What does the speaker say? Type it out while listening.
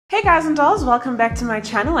Hey guys and dolls, welcome back to my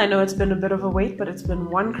channel. I know it's been a bit of a wait, but it's been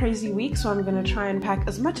one crazy week, so I'm going to try and pack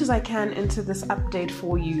as much as I can into this update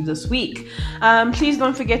for you this week. Please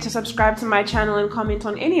don't forget to subscribe to my channel and comment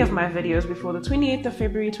on any of my videos before the 28th of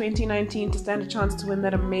February 2019 to stand a chance to win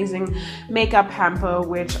that amazing makeup hamper,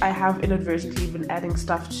 which I have inadvertently been adding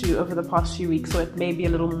stuff to over the past few weeks, so it may be a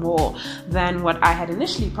little more than what I had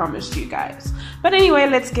initially promised you guys. But anyway,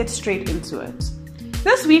 let's get straight into it.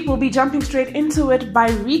 This week we'll be jumping straight into it by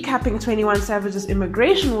recapping 21 Savage's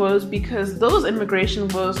immigration woes, because those immigration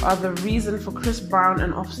woes are the reason for Chris Brown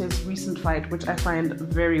and Offset's recent fight, which I find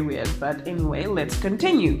very weird. But anyway, let's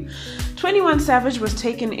continue. 21 Savage was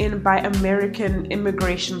taken in by American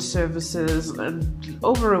Immigration Services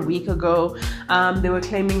over a week ago. They were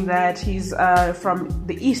claiming that he's from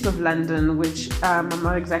the east of London, which I'm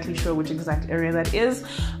not exactly sure which exact area that is,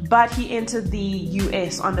 but he entered the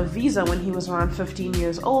US on a visa when he was around 15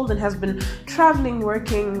 years old and has been traveling,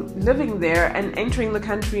 working, living there, and entering the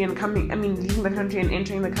country and leaving the country and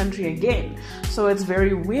entering the country again. So it's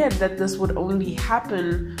very weird that this would only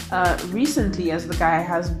happen recently, as the guy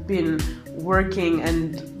has been working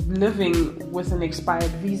and living with an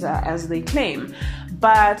expired visa, as they claim.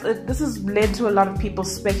 But this has led to a lot of people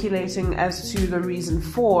speculating as to the reason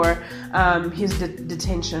for his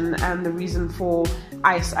detention and the reason for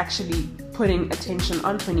ICE actually putting attention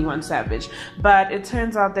on 21 Savage. But it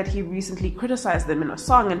turns out that he recently criticized them in a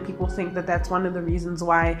song, and people think that that's one of the reasons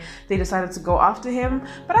why they decided to go after him.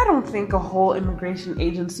 But I don't think a whole immigration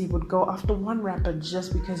agency would go after one rapper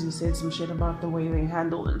just because he said some shit about the way they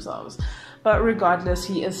handle themselves. But regardless,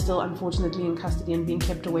 he is still unfortunately in custody and being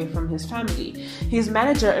kept away from his family. His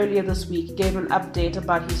manager earlier this week gave an update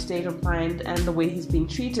about his state of mind and the way he's being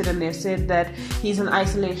treated, and they said that he's in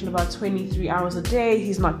isolation about 23 hours a day.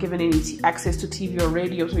 He's not given any access to TV or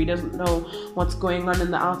radio, so he doesn't know what's going on in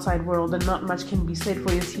the outside world, and not much can be said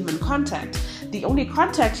for his human contact. The only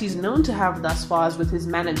contact he's known to have thus far is with his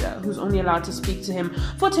manager, who's only allowed to speak to him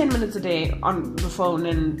for 10 minutes a day on the phone,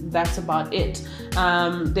 and that's about it.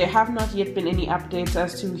 There have not yet been any updates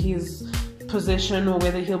as to his position or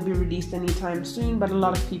whether he'll be released anytime soon, but a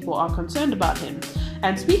lot of people are concerned about him.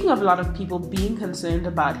 And speaking of a lot of people being concerned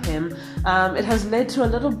about him, it has led to a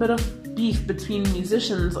little bit of beef between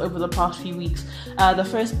musicians over the past few weeks. The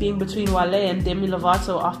first being between Wale and Demi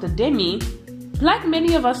Lovato, after Demi, like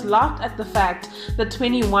many of us, laughed at the fact that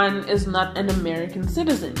 21 is not an American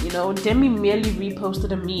citizen. You know, Demi merely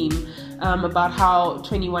reposted a meme about how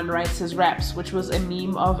 21 writes his raps, which was a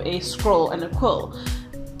meme of a scroll and a quill.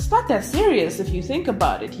 It's not that serious if you think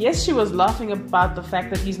about it. Yes, she was laughing about the fact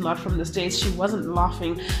that he's not from the States. She wasn't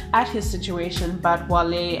laughing at his situation, but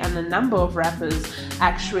Wale and a number of rappers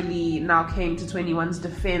actually now came to 21's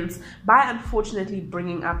defense by unfortunately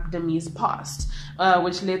bringing up Demi's past,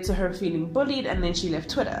 which led to her feeling bullied, and then she left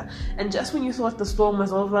Twitter. And just when you thought the storm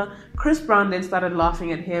was over, Chris Brown then started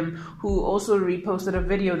laughing at him, who also reposted a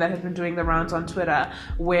video that has been doing the rounds on Twitter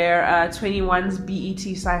where 21's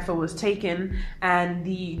BET cypher was taken and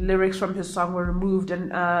the lyrics from his song were removed,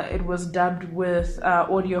 and it was dubbed with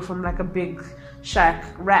audio from like a Big Shaq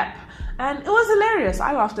rap. And it was hilarious.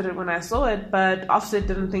 I laughed at it when I saw it, but Offset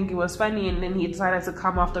didn't think it was funny, and then he decided to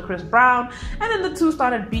come after Chris Brown, and then the two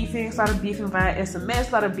started beefing via SMS,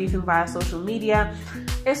 started beefing via social media.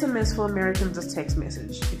 SMS for Americans is text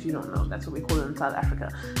message, if you don't know. That's what we call it in South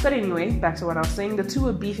Africa. But anyway, back to what I was saying. The two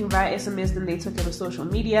were beefing via SMS, then they took it to social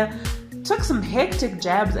media, took some hectic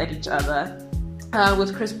jabs at each other,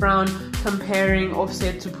 with Chris Brown comparing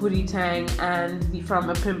Offset to Pootie Tang and from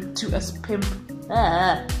a pimp to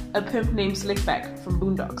a pimp named Slickback from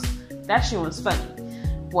Boondocks. That shit was funny.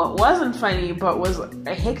 What wasn't funny but was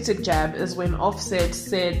a hectic jab is when Offset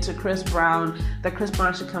said to Chris Brown that Chris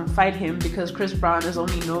Brown should come fight him because Chris Brown is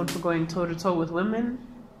only known for going toe-to-toe with women.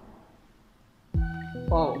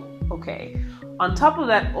 Oh, okay. On top of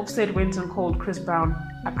that, Offset went and called Chris Brown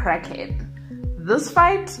a crackhead. This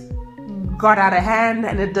fight got out of hand,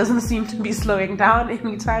 and it doesn't seem to be slowing down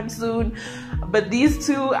anytime soon. But these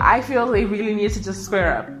two, I feel they really need to just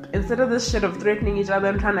square up. Instead of this shit of threatening each other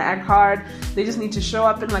and trying to act hard, they just need to show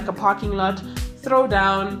up in like a parking lot, throw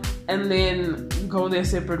down, and then go their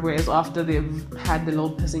separate ways after they've had the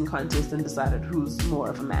little pissing contest and decided who's more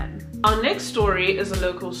of a man. Our next story is a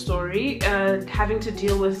local story having to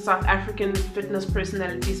deal with South African fitness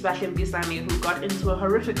personality Sbahle Mpisane, who got into a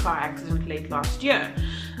horrific car accident late last year.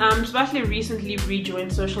 Sbahle recently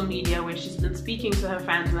rejoined social media, where she's been speaking to her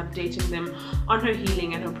fans and updating them on her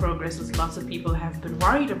healing and her progress, as lots of people have been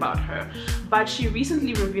worried about her. But she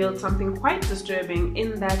recently revealed something quite disturbing,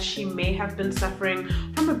 in that she may have been suffering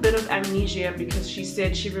from a bit of amnesia, because she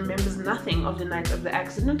said she remembers nothing of the night of the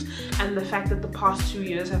accident, and the fact that the past 2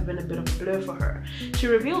 years have been a bit of a blur for her. She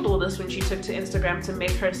revealed all this when she took to Instagram to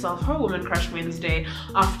make herself her Woman Crush Wednesday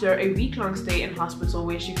after a week-long stay in hospital,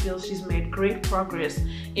 where she feels she's made great progress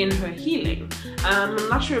in her healing. I'm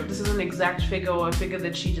not sure if this is an exact figure or a figure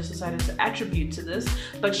that she just decided to attribute to this,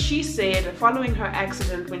 but she said following her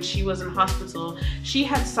accident when she was in hospital, she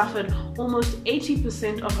had suffered almost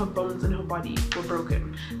 80% of her bones in her body were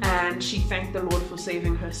broken, and she thanked the Lord for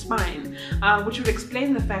saving her spine, which would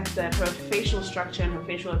explain the fact that her facial structure and her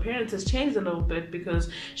facial appearance has changed a little bit, because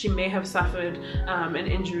she may have suffered an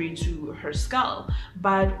injury to her skull.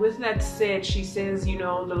 But with that said, she says, you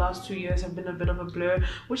know, the last 2 years have been a bit of a blur,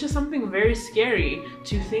 which is something very scary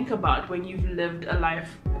to think about when you've lived a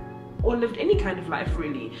life, or lived any kind of life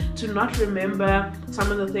really, to not remember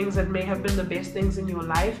some of the things that may have been the best things in your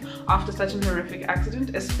life after such an horrific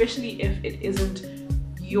accident, especially if it isn't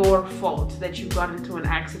your fault that you got into an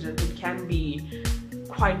accident. It can be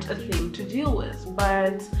quite a thing to deal with,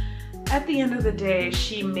 but at the end of the day,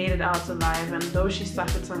 she made it out alive, and though she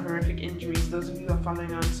suffered some horrific injuries, those of you who are following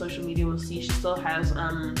her on social media will see she still has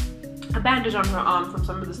a bandage on her arm from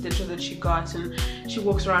some of the stitches that she got, and she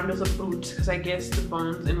walks around with a boot because I guess the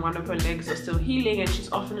bones in one of her legs are still healing, and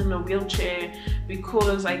she's often in a wheelchair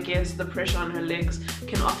because I guess the pressure on her legs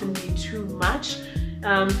can often be too much.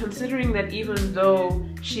 Considering that even though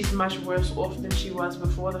she's much worse off than she was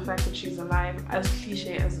before, the fact that she's alive, as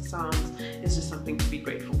cliche as it sounds, is just something to be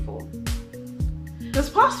grateful for. This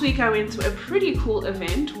past week I went to a pretty cool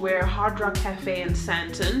event where Hard Rock Cafe in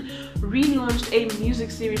Sandton relaunched a music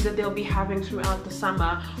series that they'll be having throughout the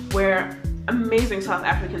summer, where amazing South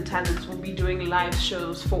African talents will be doing live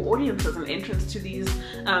shows for audiences, and entrance to these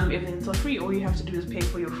events are free. All you have to do is pay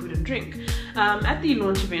for your food and drink. At the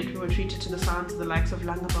launch event, we were treated to the sounds of the likes of and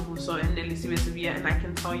Nelisiwe Sibiya, and I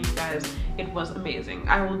can tell you guys, it was amazing.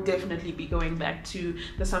 I will definitely be going back to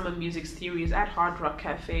the summer music series at Hard Rock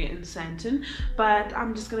Cafe in Sandton, but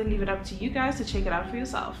I'm just gonna leave it up to you guys to check it out for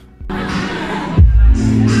yourself.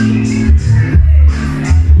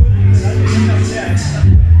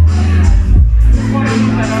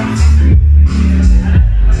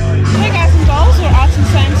 Hey guys and dolls, we're out in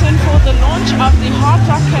Sandton for the launch of the Hard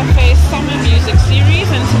Rock Cafe Summer Music Series,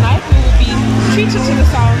 and tonight we will be treated to the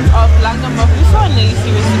sounds of and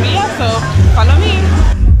Nelisiwe Sibiya, so follow me.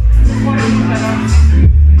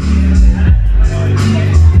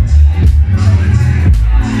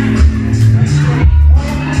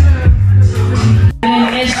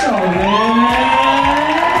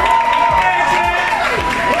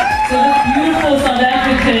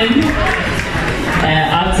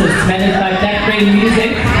 Artists manufacture that great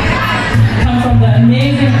music, come from the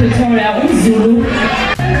amazing Pretoria Zulu.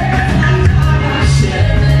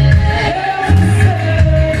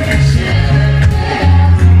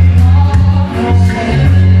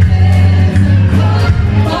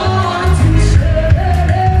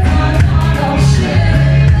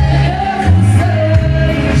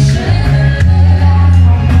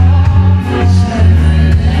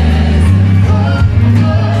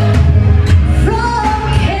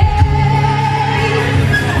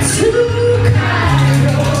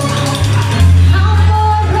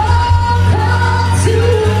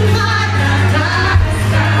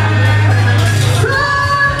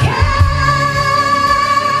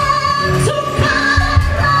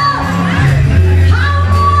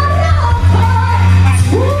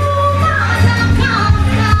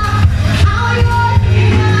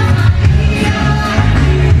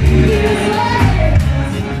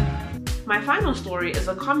 Story is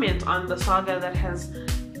a comment on the saga that has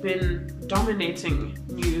been dominating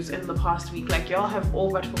news in the past week. Like, y'all have all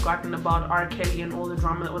but forgotten about R. Kelly and all the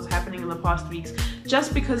drama that was happening in the past weeks,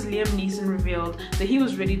 just because Liam Neeson revealed that he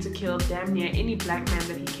was ready to kill damn near any black man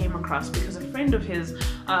that he came across, because a friend of his,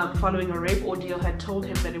 following a rape ordeal, had told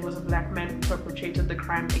him that it was a black man who perpetrated the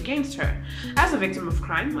crime against her. As a victim of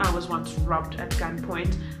crime, I was once robbed at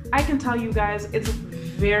gunpoint. I can tell you guys, it's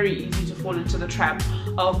very easy to fall into the trap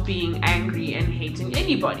of being angry and hating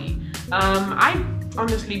anybody. I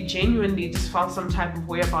honestly genuinely just felt some type of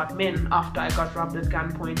way about men after I got robbed at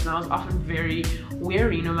gunpoint, and I was often very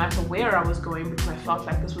wary no matter where I was going, because I felt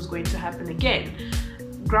like this was going to happen again.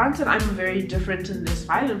 Granted, I'm a very different and less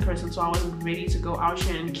violent person, so I wasn't ready to go out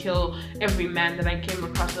here and kill every man that I came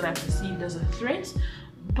across that I perceived as a threat,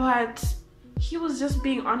 but he was just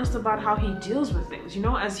being honest about how he deals with things. You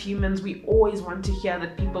know, as humans, we always want to hear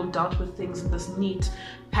that people dealt with things in this neat,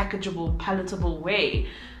 packageable, palatable way.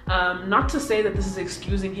 Not to say that this is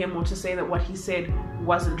excusing him or to say that what he said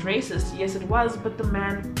wasn't racist. Yes, it was, but the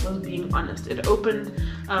man was being honest. It opened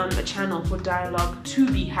a channel for dialogue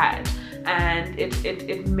to be had, and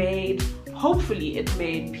it made, hopefully it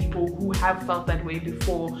made people who have felt that way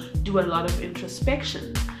before do a lot of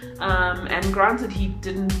introspection. And granted, he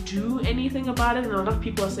didn't do anything about it, and a lot of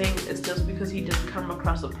people are saying it's just because he didn't come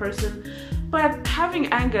across a person. But having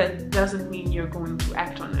anger doesn't mean you're going to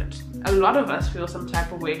act on it. A lot of us feel some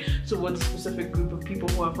type of way towards a specific group of people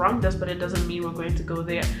who have wronged us, but it doesn't mean we're going to go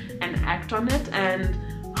there and act on it. And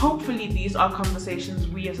hopefully these are conversations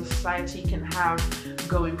we as a society can have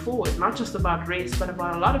going forward, not just about race, but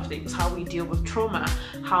about a lot of things: how we deal with trauma,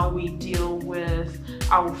 how we deal with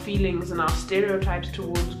our feelings and our stereotypes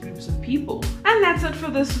towards groups of people. And that's it for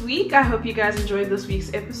this week. I hope you guys enjoyed this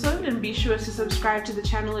week's episode, and be sure to subscribe to the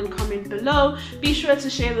channel and comment below. Be sure to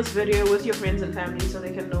share this video with your friends and family so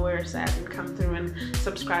they can know where it's at and come through and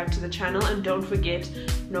subscribe to the channel. And don't forget,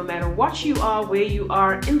 no matter what you are, where you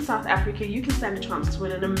are in South Africa, you can stand a chance to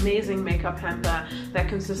win an amazing makeup hamper that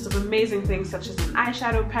consists of amazing things such as an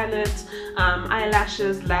eyeshadow palette,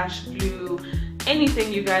 eyelashes, lash glue,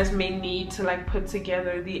 anything you guys may need to like put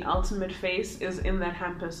together the ultimate face is in that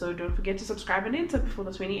hamper. So don't forget to subscribe and enter before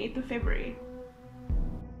the 28th of February.